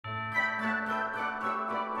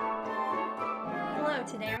So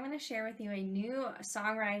today I'm going to share with you a new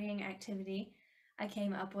songwriting activity I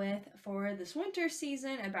came up with for this winter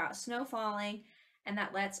season about snow falling, and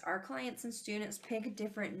that lets our clients and students pick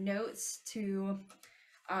different notes to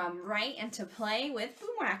write and to play with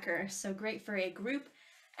Boomwhackers. So great for a group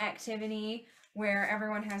activity where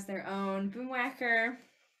everyone has their own Boomwhacker,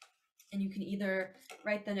 and you can either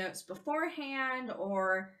write the notes beforehand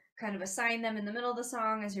or kind of assign them in the middle of the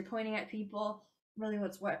song as you're pointing at people. Really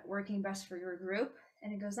what's working best for your group.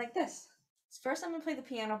 And it goes like this. So first I'm going to play the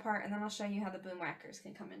piano part, and then I'll show you how the Boomwhackers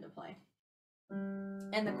can come into play.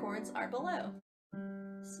 And the chords are below.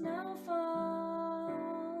 Snow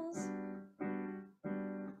falls,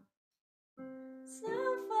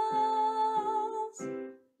 snow falls,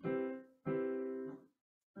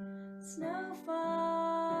 snow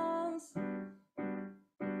falls,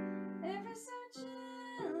 ever so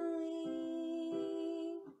gently.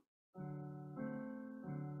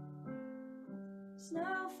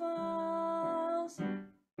 Snow falls,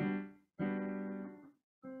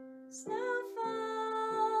 snow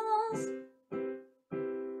falls,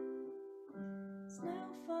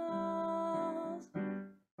 snow falls,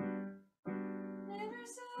 ever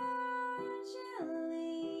so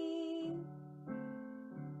gently.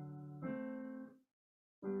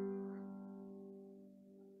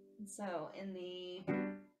 And so in the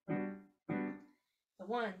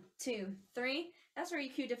 1, 2, 3, that's where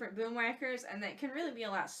you cue different Boomwhackers, and that can really be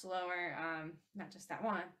a lot slower. Not just that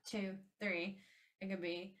 1, 2, 3. It could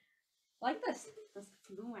be like this. Let's get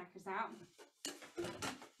some Boomwhackers out.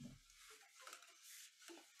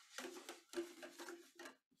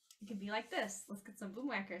 It could be like this. Let's get some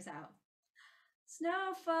Boomwhackers out.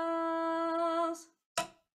 Snow falls,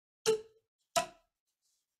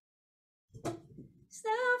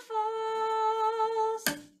 snow falls,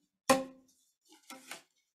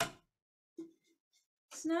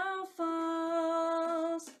 snow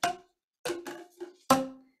falls, ever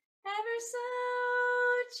so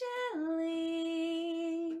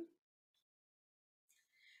gently.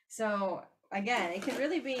 So again, it can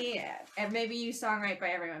really be, and maybe you songwrite by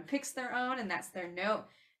everyone picks their own and that's their note,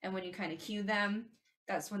 and when you kind of cue them,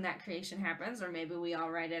 that's when that creation happens. Or maybe we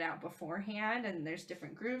all write it out beforehand and there's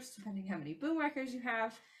different groups depending how many Boomwhackers you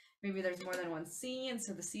have. Maybe there's more than one C, and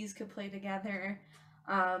so the C's could play together.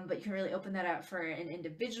 But you can really open that up for an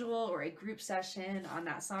individual or a group session on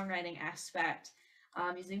that songwriting aspect,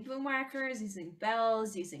 using Boomwhackers, using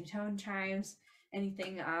bells, using tone chimes,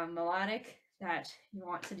 anything melodic that you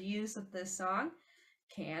want to use with this song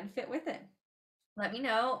can fit with it. Let me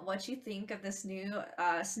know what you think of this new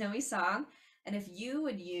snowy song, and if you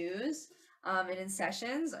would use it in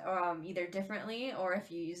sessions either differently, or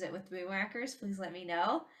if you use it with Boomwhackers, please let me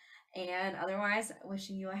know. And otherwise,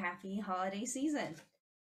 wishing you a happy holiday season.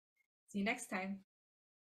 See you next time.